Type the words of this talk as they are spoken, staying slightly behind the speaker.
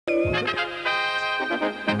This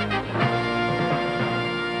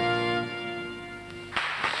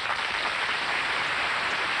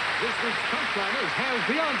week's Punchlines has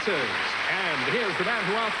the answers. And here's the man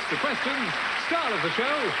who asks the questions, star of the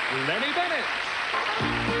show, Lennie Bennett.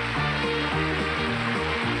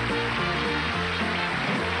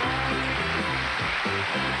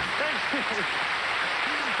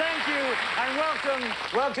 Thank you, and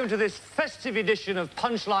welcome to this festive edition of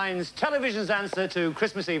Punchlines, television's answer to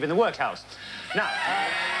Christmas Eve in the workhouse. Now,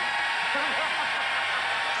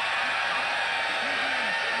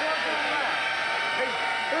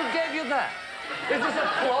 who gave you that? Is this a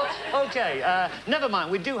plot? OK, never mind.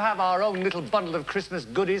 We do have our own little bundle of Christmas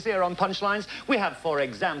goodies here on Punchlines. We have, for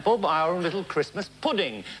example, our own little Christmas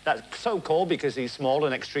pudding. That's so-called because he's small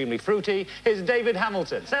and extremely fruity. Here's David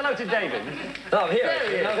Hamilton. Say hello to David. Oh, here. There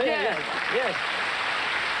he is. Oh, here, Yes. yes.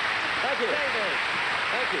 Thank you. David.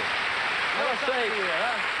 Thank you.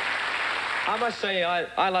 Huh? I must say,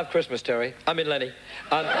 I love Christmas, Terry. I mean, Lennie.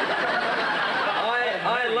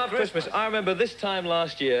 I love Christmas. I remember this time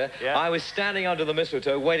last year, I was standing under the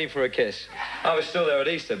mistletoe waiting for a kiss. I was still there at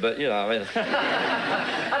Easter, but, you know, I mean...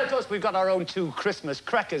 And, of course, we've got our own two Christmas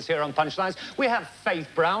crackers here on Punchlines. We have Faith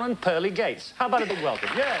Brown and Pearly Gates. How about a big welcome?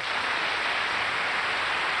 Yes.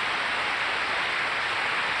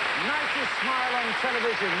 Nicest smile on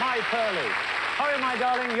television, my Pearly. How are you, my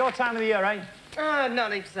darling? Your time of the year, eh?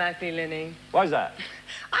 Not exactly, Lennie. Why's that?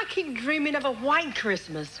 I keep dreaming of a white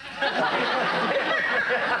Christmas.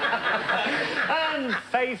 And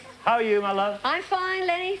Faith, how are you, my love? I'm fine,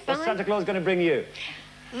 Lennie, fine. What's Santa Claus going to bring you?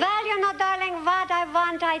 Well, you know, darling, what I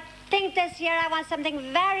want, I think this year I want something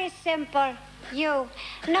very simple. You.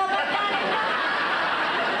 No, darling,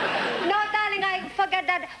 no. No, darling, I forget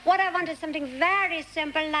that. What I want is something very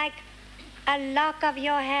simple, like a lock of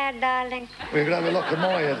your hair, darling. We're going to have a lock of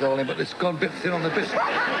my hair, darling, but it's gone a bit thin on the biscuit.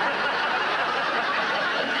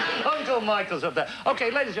 Uncle Michael's up there. OK,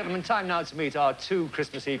 ladies and gentlemen, time now to meet our two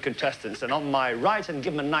Christmas Eve contestants. And on my right, and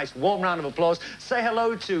give them a nice warm round of applause, say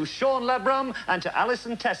hello to Sean Lebrum and to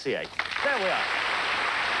Alison Tessier. There we are.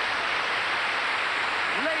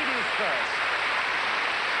 Ladies first.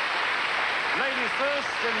 Ladies first,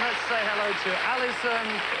 and let's say hello to Alison.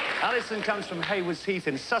 Alison comes from Haywards Heath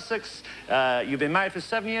in Sussex. You've been married for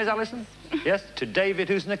 7 years, Alison? Yes? To David,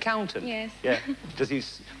 who's an accountant? Yes. Yeah. Does he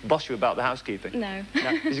boss you about the housekeeping? No.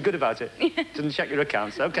 No? Is he good about it? Yeah. Doesn't check your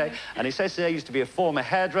accounts? OK. And he says he used to be a former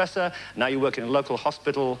hairdresser. Now you work in a local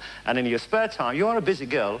hospital. And in your spare time, you are a busy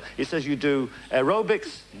girl. He says you do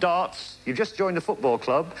aerobics, darts, you just joined a football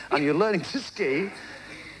club, and you're learning to ski.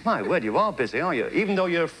 My word, you are busy, aren't you? Even though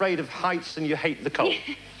you're afraid of heights and you hate the cold.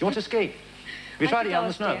 You want to ski? Have you tried it out in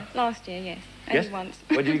the snow? Last year, yes. Yes? Only once.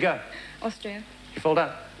 Where did you go? Austria. You fall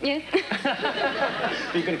down? Yes.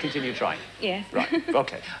 But you're going to continue trying? Yes. Right,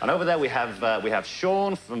 OK. And over there we have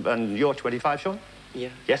Sean, and you're 25, Sean? Yeah.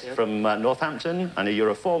 Yes, yeah. from Northampton, and you're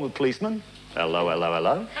a former policeman. Hello, hello,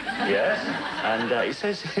 hello. Yes. And he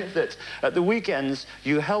says that at the weekends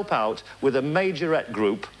you help out with a majorette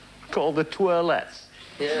group called the Twirlettes.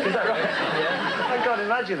 Yeah. Is that right? Yeah. I can't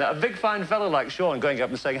imagine that. A big, fine fellow like Sean going up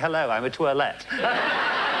and saying, hello, I'm a twirlette.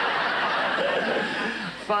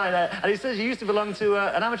 Fine. And he says you used to belong to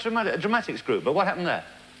an amateur dramatics group, but what happened there?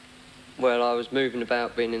 Well, I was moving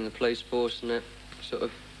about, being in the police force, and that sort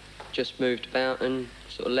of just moved about and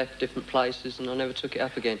sort of left different places, and I never took it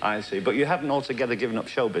up again. I see. But you haven't altogether given up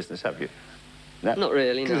show business, have you? No? Not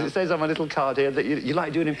really, no. Because it says on my little card here that you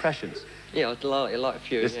like doing impressions. Yeah, I like a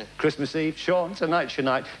few, This yeah. Christmas Eve. Sean, tonight's your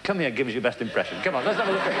night. Come here and give us your best impression. Come on, let's have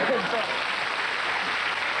a look at it.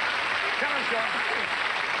 Come on,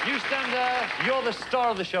 Sean. You stand there. You're the star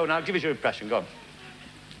of the show now. Give us your impression. Go on.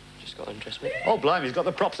 Just got to undress me. Oh, blimey, he's got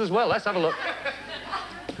the props as well. Let's have a look.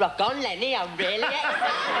 Rock on, Lennie, I'm really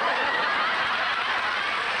excited.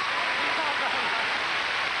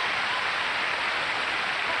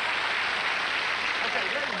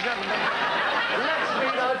 Let's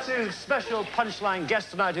meet our two special Punchline guests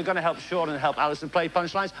tonight who are going to help Sean and help Alison play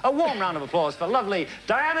Punchlines. A warm round of applause for lovely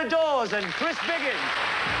Diana Dors and Chris Biggins.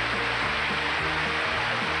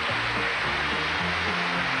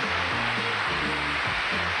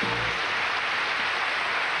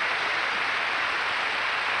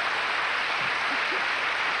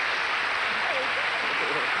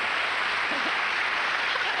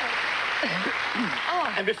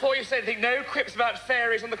 And before you say anything, no quips about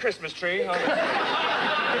fairies on the Christmas tree. Like the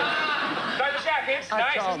jacket's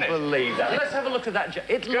nice, isn't it? I can't believe that. Let's have a look at that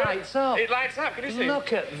jacket. It lights up. It lights up, can you see?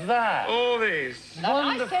 Look at that. All these.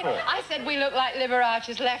 Wonderful. I said we look like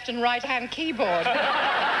Liberace's left and right-hand keyboard.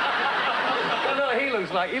 Oh, no, he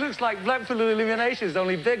looks like Blackpool Illuminations,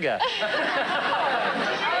 only bigger.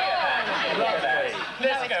 Lovely.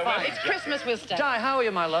 fine. It's Christmas, we'll stay. Di, how are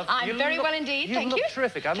you, my love? I'm very well indeed, thank you. You look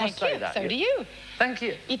terrific, I must say that. So do you. Thank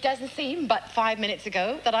you. It doesn't seem but 5 minutes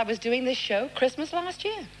ago that I was doing this show Christmas last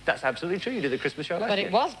year. That's absolutely true. You did the Christmas show last year. But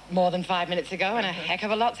it was more than 5 minutes ago, and a heck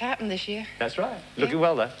of a lot's happened this year. That's right. Looking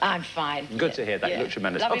well, though. I'm fine. Good to hear that. You look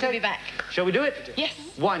tremendous. Lovely to be back. Shall we do it? Yes.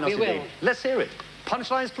 Why not, we will. indeed? Let's hear it.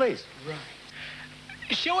 Punchlines, please. Right.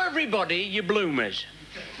 Show everybody your bloomers.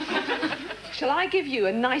 Shall I give you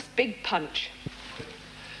a nice big punch?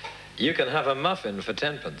 You can have a muffin for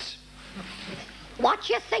 10p. What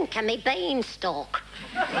do you think of me beanstalk?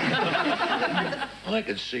 I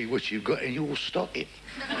can see what you've got in your stocking.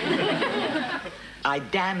 I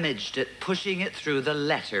damaged it pushing it through the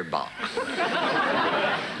letterbox.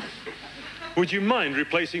 Would you mind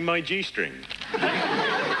replacing my G-string?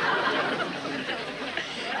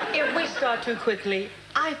 If we start too quickly,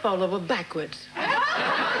 I fall over backwards.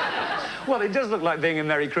 Well, it does look like being a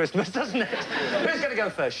Merry Christmas, doesn't it? Who's going to go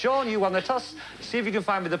first? Sean, you won the toss. See if you can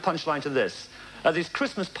find me the punchline to this. At this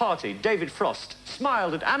Christmas party, David Frost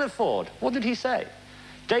smiled at Anna Ford. What did he say?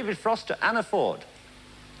 David Frost to Anna Ford.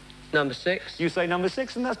 Number 6. You say number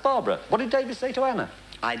 6, and that's Barbara. What did David say to Anna?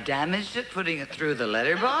 I damaged it putting it through the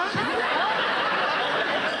letterbox.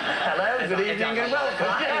 Hello, good evening and welcome.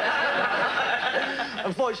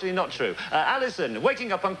 Unfortunately, not true. Alison,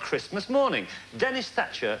 waking up on Christmas morning. Dennis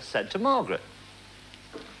Thatcher said to Margaret.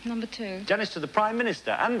 Number 2. Dennis to the Prime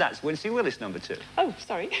Minister, and that's Wincey Willis, number 2. Oh,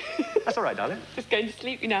 sorry. That's all right, darling. Just going to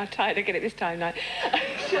sleep. You're now tired. I get it this time now.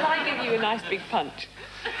 Shall I give you a nice big punch?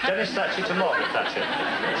 Dennis Thatcher to Margaret Thatcher.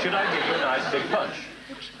 Should I give you a nice big punch?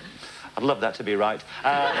 I'd love that to be right.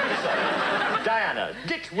 Diana,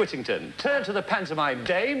 Dick Whittington turned to the pantomime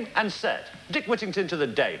dame and said, Dick Whittington to the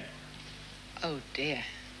dame. Oh, dear.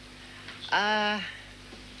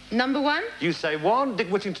 Number 1? You say 1, Dick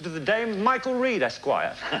Whittington to the dame, Michael Reid,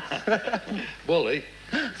 Esquire. Wally,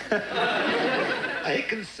 I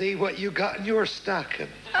can see what you got in your stocking.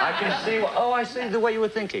 I can see what... Oh, I see the way you were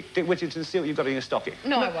thinking. Dick Whittington, see what you've got in your stocking.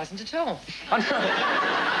 No, I wasn't at all. I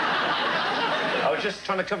was just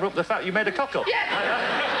trying to cover up the fact you made a cockle.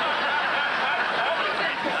 Yeah.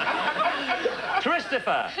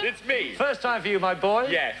 Christopher. It's me. First time for you, my boy.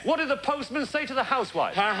 Yes. What did the postman say to the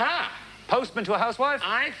housewife? Ha-ha. Postman to a housewife?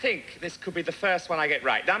 I think this could be the first one I get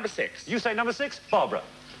right. Number 6. You say number 6? Barbara.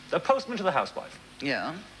 The postman to the housewife.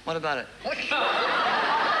 Yeah, what about it? He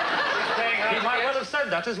might well have said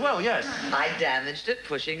that as well, yes. I damaged it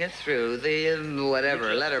pushing it through the,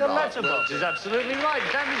 whatever, letterbox. The letterbox is absolutely right.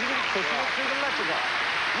 Damaging it, pushing it through the letterbox.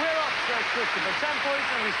 We're off, Sir Christopher. 10 points,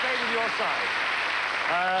 and we stay with your side.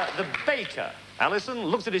 The baker. Alison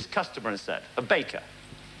looked at his customer and said, a baker.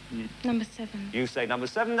 Number 7. You say number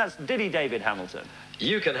 7, that's Diddy David Hamilton.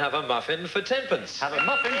 You can have a muffin for 10p. Have a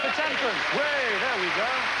muffin for 10p. Way, there we go.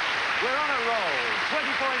 We're on a roll.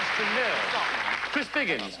 20 points to 0. Chris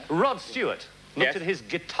Biggins, Rod Stewart, looked at his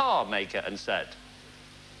guitar maker and said,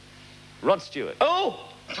 Rod Stewart. Oh!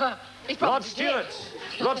 Rod Stewart.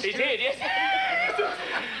 Rod Stewart. He did, yes.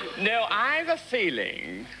 No, I've a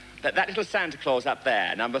feeling that little Santa Claus up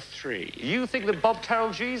there, number 3. You think that Bob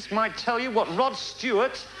Carolgees might tell you what Rod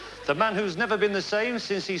Stewart, the man who's never been the same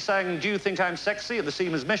since he sang Do You Think I'm Sexy at the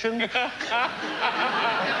Seaman's Mission,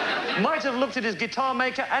 might have looked at his guitar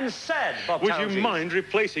maker and said, Bob Carolgees. Would you mind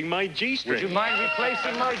replacing my G-string? Would you mind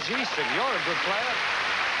replacing my G-string? You're a good player.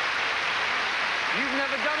 You've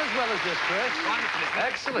never done as well as this, Chris.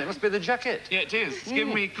 Excellent. It must be the jacket. Yeah, it is. It's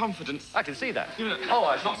given me confidence. I can see that. Oh,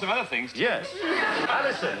 I thought some other things. Yes.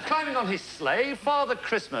 Alison, climbing on his sleigh, Father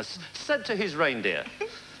Christmas said to his reindeer.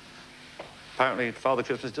 Apparently, Father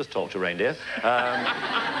Christmas does talk to reindeer.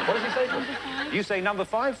 What does he say to him? You say number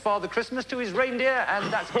 5, Father Christmas to his reindeer,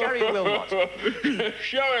 and that's Gary Wilmot.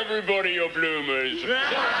 Show everybody your bloomers.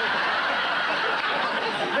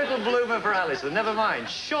 Little bloomer for Alison, never mind.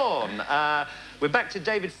 Sean, we're back to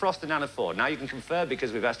David Frost and Anna Ford. Now you can confer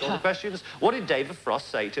because we've asked all the questions. What did David Frost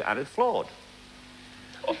say to Anna Ford?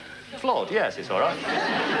 Ford, yes, it's all right.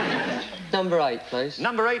 Number 8, please.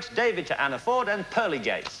 Number 8, David to Anna Ford and Pearly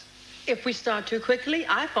Gates. If we start too quickly,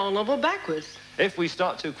 I fall over backwards. If we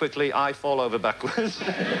start too quickly, I fall over backwards.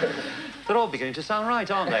 They're all beginning to sound right,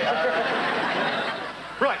 aren't they?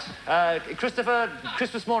 Right, Christopher,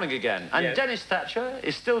 Christmas morning again. And yes. Dennis Thatcher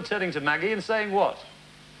is still turning to Maggie and saying what?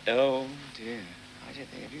 Oh, dear. I don't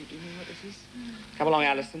think... Do you know what this is? Come along,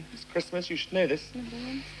 Alison. It's Christmas. You should know this.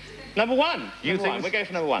 Number 1. You think... We're going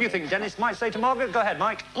for number 1. You think Dennis might say to Margaret? Go ahead,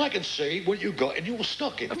 Mike. I can see what you got in your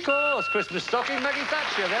stocking. Of course, Christmas stocking, Maggie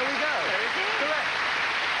Thatcher. There we go. Correct.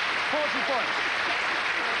 40 points.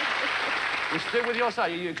 We're still with your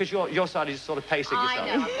side, because your side is sort of pacing yourself. I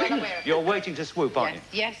know, I'm well aware of it. You're waiting to swoop, aren't you?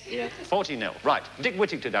 Yes. 40-0. Right. Dick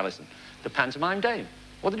Whittington, Alison. The pantomime dame.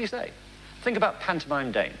 What did he say? Think about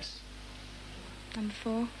pantomime dames. Number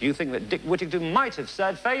 4. You think that Dick Whittington might have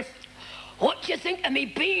said, Faith? What do you think of me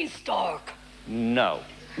beanstalk? No.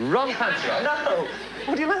 Wrong pantomime. No.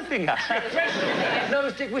 What are you laughing at? No,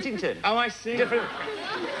 it's Dick Whittington. Oh, I see.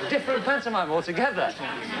 Different pantomime altogether.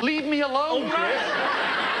 Leave me alone, Chris.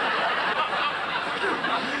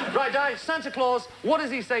 Right, Di, Santa Claus, what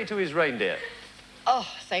does he say to his reindeer? Oh,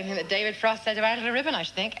 same thing that David Frost said to Angela Ribbon, I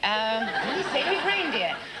should think. What did he say to his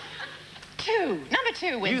reindeer? 2. Number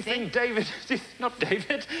 2, Wincey. You think David... Not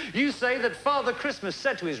David. You say that Father Christmas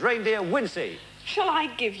said to his reindeer, Wincey. Shall I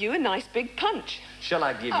give you a nice big punch? Shall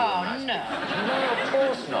I give you a nice... no. No, of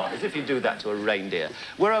course not. As if you do that to a reindeer.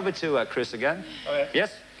 We're over to Chris again. Oh, yeah.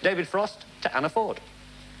 Yes, David Frost to Anna Ford.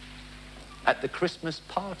 At the Christmas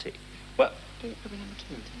party. Well...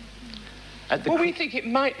 At the Well, we think it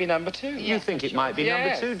might be number 2. You think it might be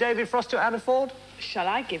Yes. number 2, David Frost to Anna Ford? Shall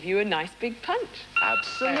I give you a nice big punch?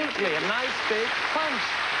 Absolutely, a nice big punch.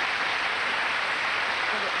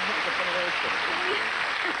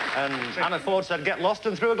 And Anna Ford said, get lost,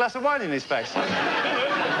 and threw a glass of wine in his face.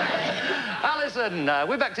 Alison,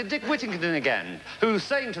 we're back to Dick Whittington again, who's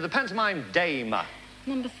saying to the pantomime dame.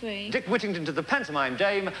 Number 3. Dick Whittington to the pantomime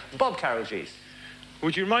dame, Bob Carolgees.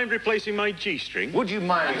 Would you mind replacing my G-string? Would you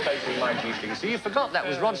mind replacing my G-string? So you forgot that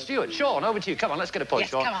was Rod Stewart. Sean, over to you. Come on, let's get a point, Yes,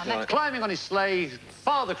 Sean. come on, let's go. Climbing on his sleigh,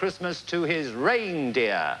 Father Christmas to his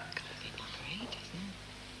reindeer.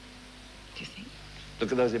 Look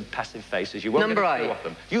at those impassive faces. You won't Number get a clue 8. off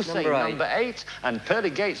them. You say Number 8. number 8, and Pearly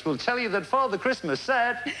Gates will tell you that Father Christmas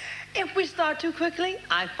said... If we start too quickly,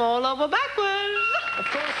 I fall over backwards. Of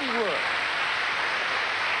course he would.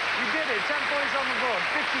 You did it. 10 points on the board.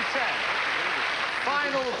 50-10.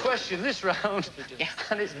 Final question this round. Yes.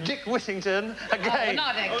 And it's Dick Whittington again. Oh,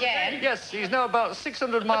 not again. Yes, he's now about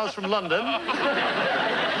 600 miles from London.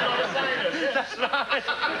 That's right.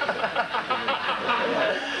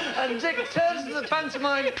 And Dick turns to the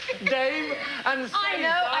pantomime dame and says...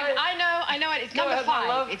 I know it. It's Go number ahead, my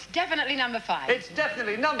love. 5. It's definitely number 5. It's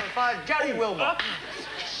definitely number 5, Gary Wilmot.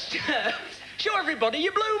 Show everybody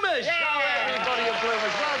your bloomers. Show everybody your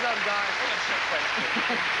bloomers. Well done, guys.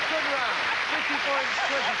 Good round. 50 points,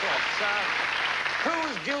 20 points.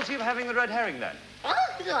 Who's guilty of having the red herring, then?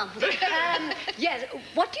 Yes,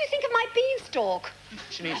 what do you think of my beanstalk?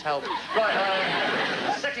 She needs help. Right,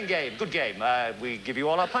 second game, good game. We give you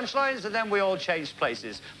all our punchlines, and then we all change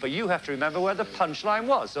places. But you have to remember where the punchline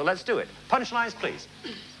was, so let's do it. Punchlines, please.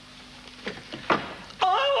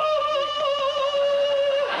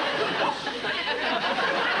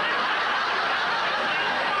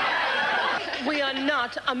 We are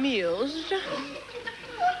not amused.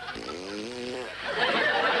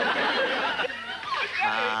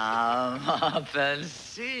 Come up and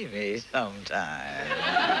see me sometime.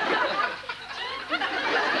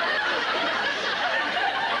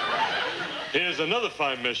 Here's another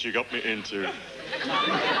fine mess you got me into. I'll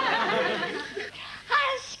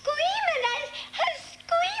scream and I'll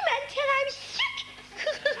scream until I'm sick.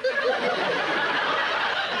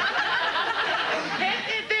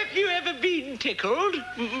 Have you ever been tickled?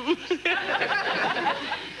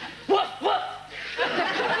 What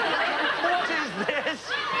is this?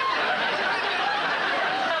 I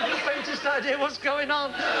have the faintest idea what's going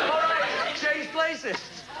on. All right, change places.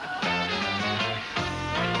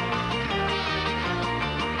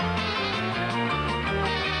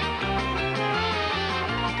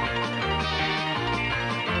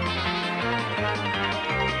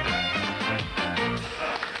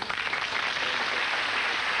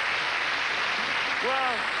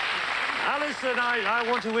 Well, Alison, I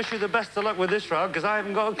want to wish you the best of luck with this round, because I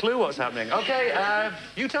haven't got a clue what's happening. OK,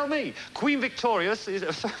 you tell me. Queen Victoria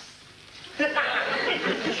is...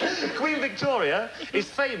 Queen Victoria is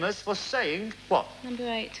famous for saying what? Number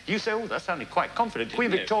 8. You say, oh, that sounded quite confident.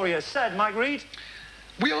 Queen Victoria said, Mike Reid?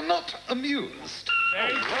 We are not amused.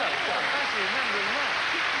 Very well. Fancy remembering that.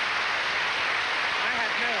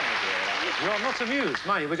 You're not amused.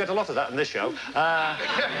 Mind you, we get a lot of that in this show.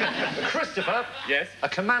 Christopher, Yes? a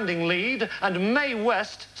commanding lead, and Mae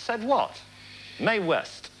West said what? Mae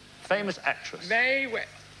West, famous actress.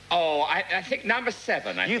 Oh, I think number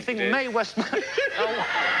 7. You think Mae West... Oh, you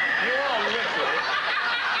are literally...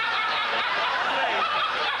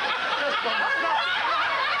 Just one.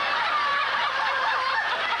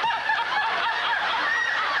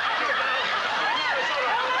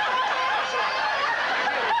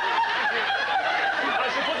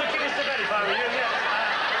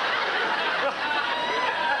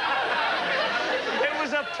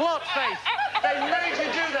 Plot face.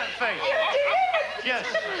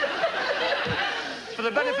 for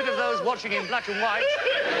the benefit of those watching in black and white,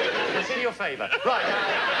 it's in your favour. Right.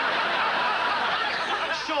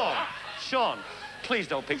 Sean, please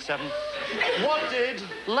don't pick 7. What did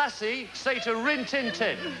Lassie say to Rin Tin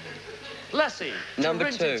Tin? Lassie. Number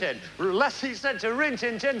Rin 2. Tin Tin. Lassie said to Rin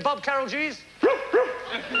Tin Tin, Bob Carolgees. Ruff, ruff.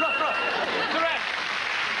 Correct.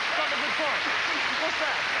 Got a good point. What's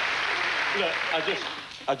that? Look,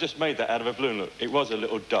 I just made that out of a balloon. Look, it was a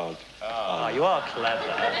little dog. Oh, you are clever.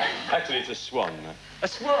 Actually, it's a swan. A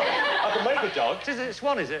swan? I can make a dog. Is it a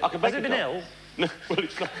swan, is it? I can make Has it a been dog. ill? No, well,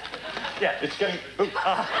 it's not. Yeah. It's going... Oh.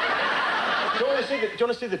 Do you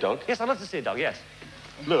want to see the dog? Yes, I'd love to see a dog, yes.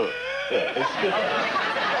 Look. Yeah, it's good.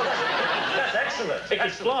 That's excellent. It can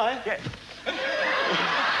fly. Yeah. It's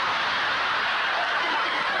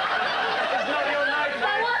not your night, mate.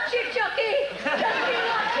 I watch it, Chucky. Chucky,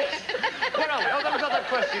 watch it. Where are we? Oh, then we got that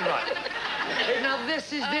question right. Now,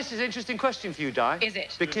 this is an interesting question for you, Di. Is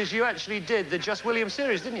it? Because you actually did the Just William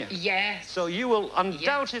series, didn't you? Yes. So you will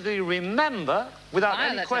undoubtedly remember, without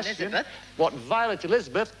any Violet question, Elizabeth. what Violet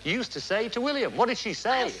Elizabeth used to say to William. What did she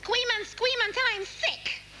say? I'll scream until I'm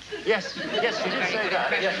sick. Yes, she did say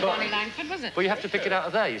that. Yes, but, Bonnie Langford, was it? but you have to pick it out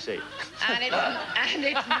of there, you see. And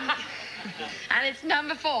it's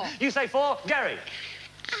number 4. You say 4, Gary.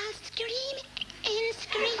 I'll scream and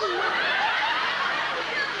scream.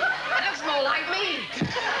 That looks more like me.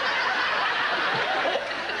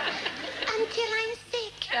 Until I'm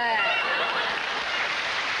sick.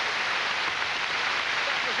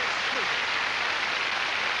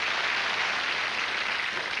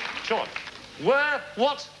 Sean,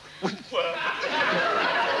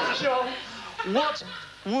 Sean, what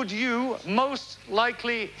would you most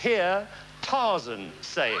likely hear Tarzan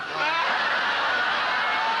saying?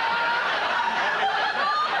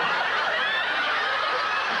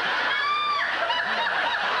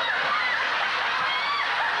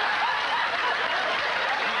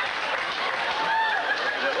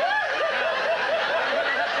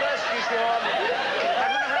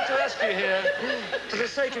 Here, for the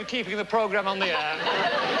sake of keeping the programme on the air,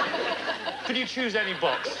 could you choose any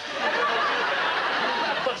box?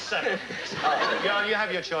 But 7. Yeah, you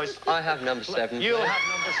have your choice. I have number 7. You'll have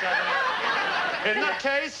number 7. In that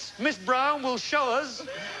case, Miss Brown will show us. Do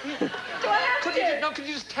I have to? Could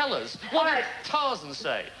you just tell us? What did Tarzan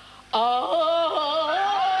say? Oh!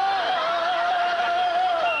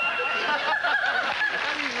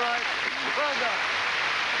 And he's right. Well done.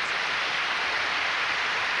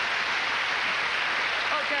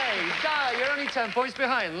 Okay, Di, you're only 10 points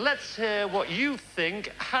behind. Let's hear what you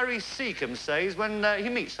think Harry Seacombe says when he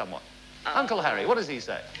meets someone. Uncle Harry, what does he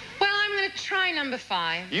say? Well, I'm going to try number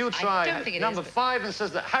 5. You try I don't think it number is, but... 5 and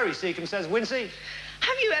says that Harry Seacombe says, Wincey.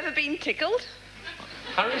 Have you ever been tickled?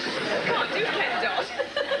 Harry Can't do Ken Dot.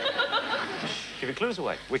 Give your clues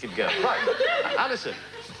away. Wicked girl. Right. Alison.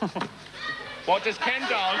 What does Ken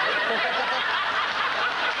Dot?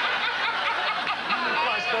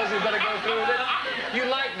 I suppose we better go through with it. You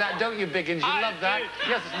like that, don't you, Biggins? You love that.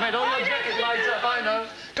 Yes, it's made all your jacket lights up, I know.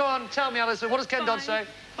 Go on, tell me, Alison, what does Ken Dodd say?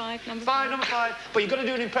 5, number 5. Number 5. But you've got to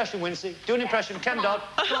do an impression, Wincey. Do an impression. Ken Dodd.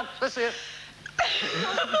 Come on, let's see it. Have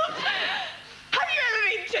you ever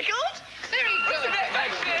been tickled? Very good. What's the best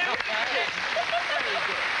action? Very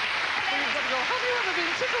good. So you've got to go, have you ever been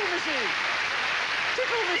tickled, Missy?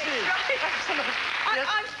 Tickle, Missy.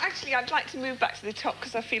 Actually, I'd like to move back to the top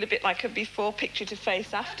because I feel a bit like a before picture to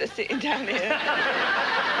face after sitting down here.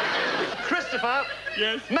 Christopher.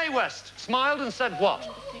 Yes? Mae West smiled and said what?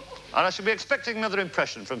 And I should be expecting another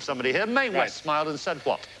impression from somebody here. Mae West smiled and said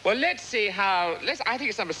what? Well, let's see how... I think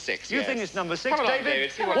it's number 6, You think it's number 6, Come along, David?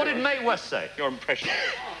 David, see what did Mae West say? Your impression.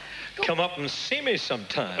 Come up and see me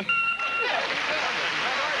sometime.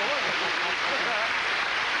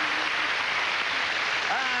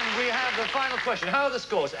 And we have the final question. How are the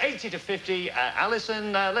scores? 80 to 50.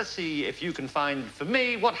 Alison, let's see if you can find for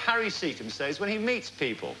me what Harry Seacombe says when he meets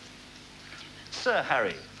people. Sir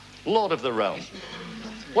Harry, Lord of the Realm.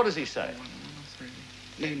 What does he say?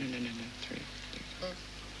 No, 3.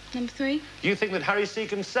 Number 3? You think that Harry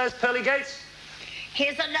Seacombe says, Pearly Gates?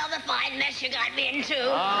 Here's another fine mess you got me into.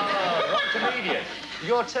 Ah, what comedian?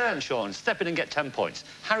 Your turn, Sean. Step in and get 10 points.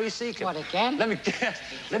 Harry Seacombe. What, again? Let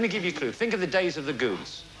me give you a clue. Think of the days of the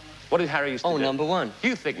Goons. What did Harry used to do? Oh, number 1.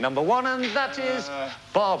 You think number 1, and that is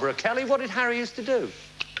Barbara Kelly. What did Harry used to do?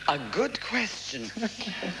 A good question.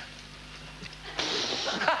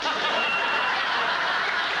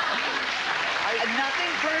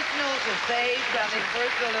 Nothing personal to say, nothing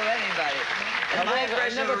personal to anybody. And my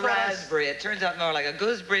impression of raspberry, it turns out more like a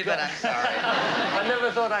gooseberry, but I'm sorry. I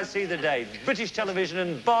never thought I'd see the day. British television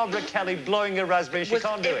and Barbara Kelly blowing a raspberry. She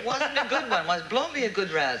can't do it. It wasn't a good one. Blow me a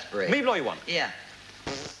good raspberry. Me blow you one? Yeah.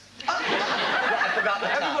 forgot the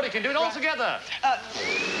top. Everybody can do it all together.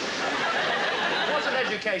 What's an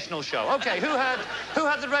educational show? Okay, who had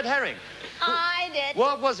the red herring? I did.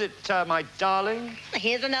 What was it, my darling?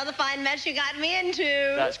 Here's another fine mess you got me into.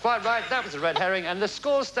 That's quite right. That was a red herring. And the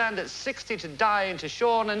scores stand at 60 to Di to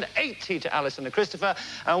Sean and 80 to Alison and Christopher.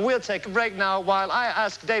 And we'll take a break now while I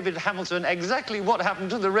ask David Hamilton exactly what happened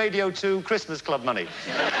to the Radio 2 Christmas Club money.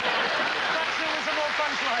 Back soon with some more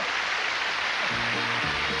Punchlines.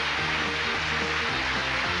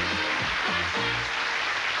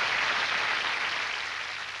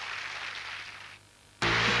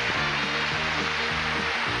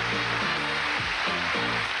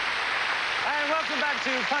 To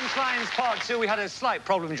Punchlines Part 2. We had a slight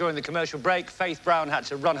problem during the commercial break. Faith Brown had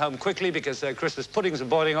to run home quickly because Christmas puddings are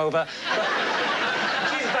boiling over.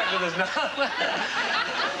 She's back with us now.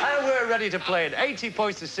 And we're ready to play at 80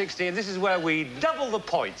 points to 60, and this is where we double the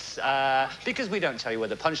points. Because we don't tell you where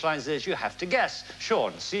the Punchlines is, you have to guess.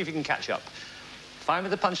 Sean, see if you can catch up. Find me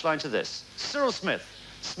the punchline to this. Cyril Smith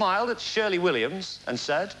smiled at Shirley Williams and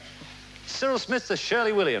said, Cyril Smith to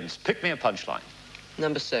Shirley Williams, pick me a punchline.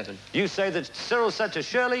 Number 7. You say that Cyril said to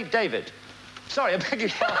Shirley, David. Sorry, I beg your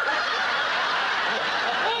pardon.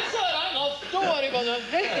 Don't worry about that.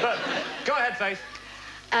 Go ahead, Faith.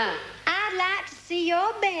 I'd like to see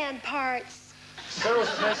your band parts. Cyril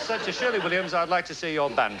Smith said to Shirley Williams, I'd like to see your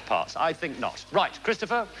band parts. I think not. Right,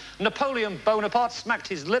 Christopher. Napoleon Bonaparte smacked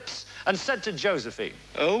his lips and said to Josephine.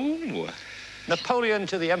 Oh. Napoleon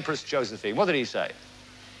to the Empress Josephine. What did he say?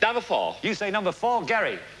 Number 4. You say number 4,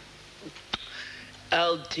 Gary.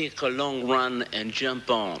 I'll take a long run and jump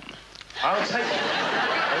on. I'll take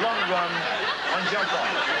a long run and jump on.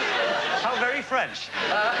 How very French.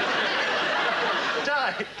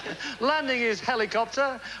 Di, landing his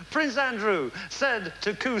helicopter, Prince Andrew said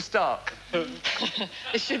to Stark.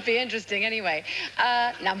 It should be interesting anyway.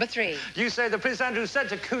 Number 3. You say that Prince Andrew said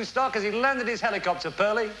to Stark as he landed his helicopter,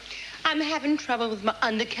 Pearly. I'm having trouble with my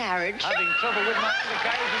undercarriage. Having trouble with my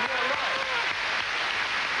undercarriage, and you're right.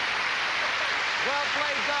 Well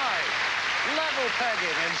played, Di. Level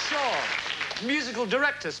pegging and Sean. Musical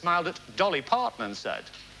director smiled at Dolly Parton and said.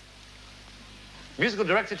 Musical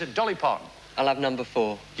director to Dolly Parton. I'll have number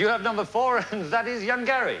 4. You have number 4, and that is young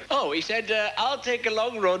Gary. Oh, he said, I'll take a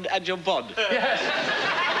long run and jump on. Yes.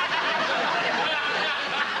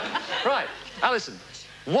 Right, Alison,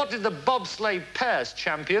 what did the bobsleigh pairs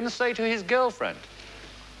champion say to his girlfriend?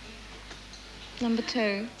 Number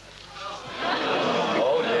 2.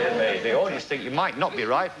 Oh, dear me. The audience think you might not be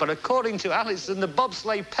right, but according to Alison, the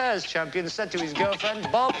bobsleigh pairs champion said to his girlfriend,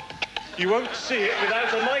 Bob... You won't see it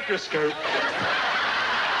without a microscope.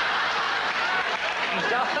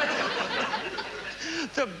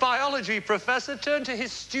 The biology professor turned to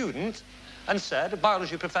his student and said,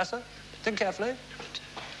 biology professor, think carefully.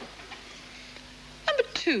 Number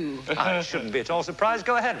 2. I shouldn't be at all surprised.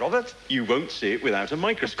 Go ahead, Robert. You won't see it without a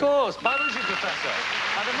microscope. Of course, biology professor.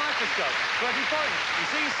 And a microscope. 20 points. You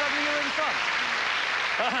see, suddenly you're in front.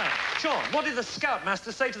 Sean, what did the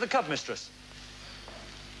scoutmaster say to the cub mistress?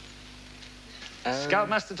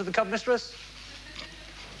 Scoutmaster to the cub mistress?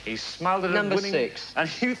 He smiled at her Number winning... 6. And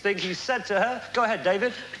you think he said to her... Go ahead,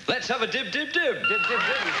 David. Let's have a dib, dib, dib. Dib, dib, dib.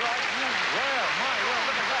 He's right. Well,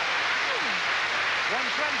 look at that.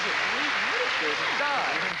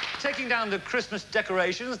 120. Taking down the Christmas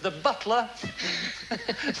decorations, the butler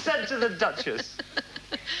said to the Duchess.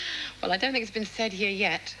 Well, I don't think it's been said here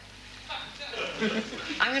yet.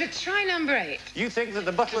 I'm going to try number 8. You think that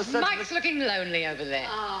the butler said... Mike's looking lonely over there.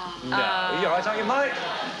 No. You're right, aren't you, Mike?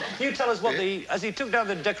 You tell us what as he took down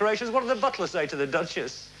the decorations, what did the butler say to the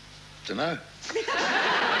Duchess? Dunno.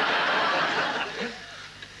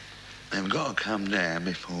 They've got to come down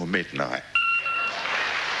before midnight.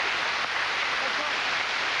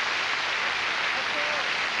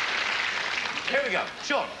 Here we go.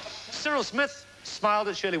 Sean, Cyril Smith smiled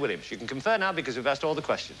at Shirley Williams. You can confer now because we've asked all the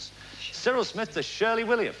questions. Cyril Smith to Shirley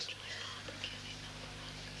Williams.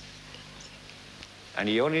 And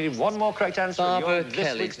you only need one more correct answer. Barbara You're this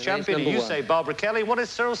Kelly. week's champion. Number You 1. say Barbara Kelly. What does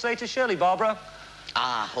Cyril say to Shirley, Barbara?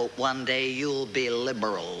 I hope one day you'll be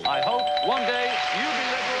liberal. I hope one day you'll be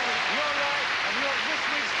liberal. You're right, and you're this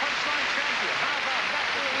week's Punchline champion. How about that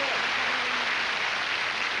for a win?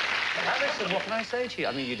 Alison, what can I say to you?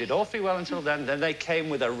 I mean, you did awfully well until then. Then they came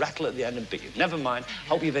with a rattle at the end and beat you. Never mind.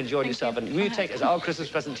 Hope you've enjoyed yourself. And will you take as our Christmas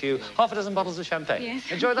present to you half a dozen bottles of champagne? Yes.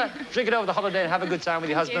 Enjoy that. Drink it over the holiday and have a good time with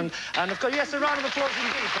your husband. And, of course, yes, a round of applause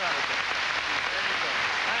indeed for Alison.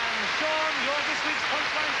 And Sean, you're this week's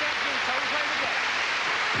Punchline champion. So we play the game.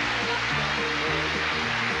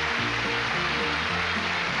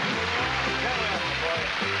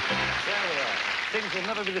 There we are. Things will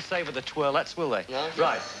never be the same with the twirlettes, will they? No.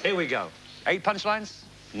 Right, here we go. 8 punchlines,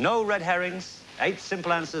 no red herrings, 8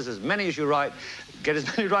 simple answers, as many as you write. Get as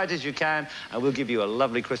many right as you can, and we'll give you a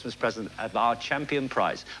lovely Christmas present of our champion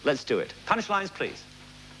prize. Let's do it. Punchlines, please.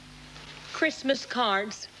 Christmas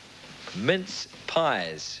cards. Mince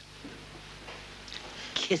pies.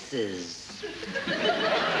 Kisses.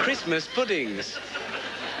 Christmas puddings.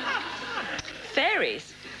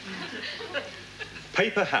 Fairies.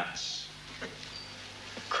 Paper hats.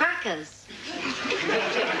 Crackers.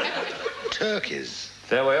 Turkeys.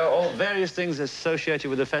 There we are, all various things associated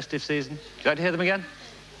with the festive season. Would you like to hear them again?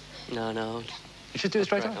 No. You should do it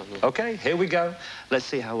straight Right on. on, yeah. OK, here we go. Let's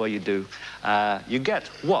see how well you do. You get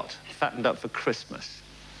what fattened up for Christmas?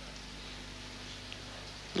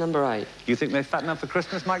 Number 8. You think they fatten up for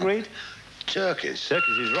Christmas, Mike Reid? Turkeys.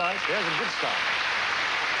 Turkeys is right. There's a good start.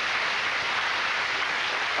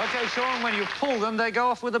 OK, Sean, when you pull them, they go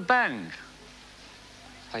off with a bang.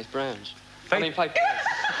 Faith Browns. Faith- I mean, Faith Browns.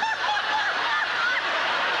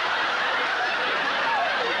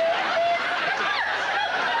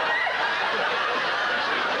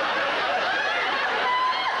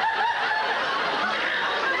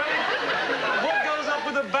 What goes off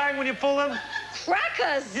with a bang when you pull them?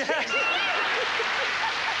 Crackers. Yes.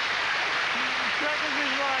 Crackers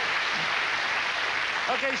is right.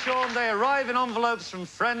 OK, Sean, they arrive in envelopes from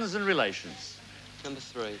friends and relations. Number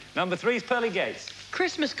 3. Number 3 is Pearly Gates.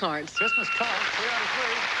 Christmas cards. Christmas cards, 3 out of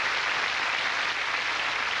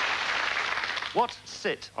 3. What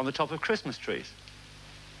sit on the top of Christmas trees?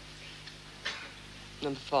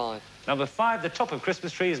 Number 5. Number 5, the top of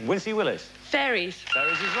Christmas tree is Wincey Willis. Fairies.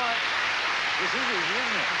 Fairies is right. This is easy,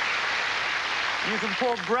 isn't it? You can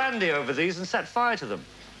pour brandy over these and set fire to them.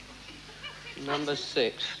 Number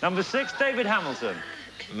 6. Number 6, David Hamilton.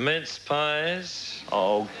 Mince pies.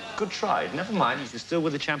 Oh, good try. Never mind, you can still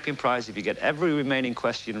win the champion prize if you get every remaining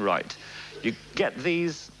question right. You get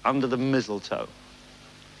these under the mistletoe.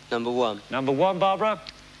 Number 1. Number 1, Barbara?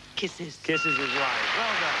 Kisses. Kisses is right.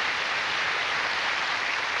 Well done.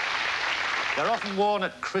 They're often worn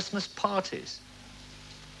at Christmas parties.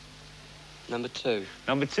 Number 2.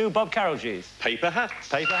 Number 2, Bob Carolgees. Paper hats.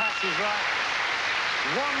 Paper hats is right.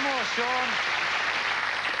 1 more, Sean.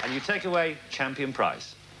 And you take away champion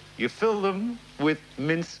prize. You fill them with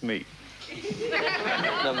mince meat.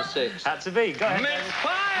 Number 6. Had to be. Go ahead. Mince David.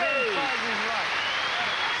 pies. Mince pies is right.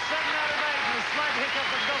 7 out of 8 and a slight hiccup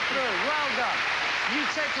that got through. Well done. You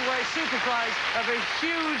take away super prize of a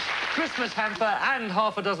huge Christmas hamper and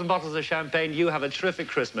half a dozen bottles of champagne. You have a terrific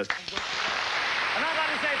Christmas. And I'd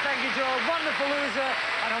like to say thank you to a wonderful loser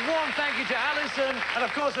and a warm thank you to Alison and,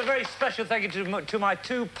 of course, a very special thank you to my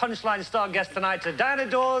 2 Punchline star guests tonight, to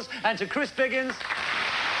Dors and to Chris Biggins.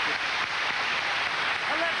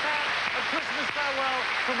 And let's have a Christmas farewell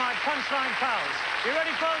from my Punchline pals. You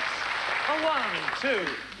ready, folks? A 1, 2.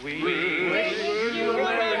 We wish you a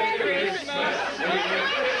Merry Christmas. We wish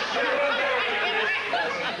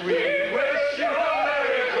you a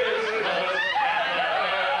Merry Christmas.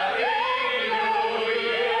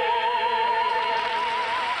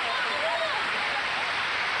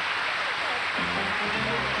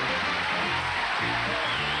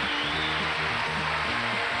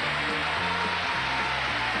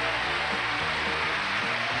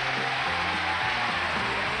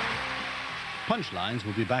 Punchlines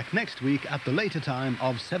will be back next week at the later time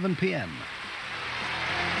of 7 p.m.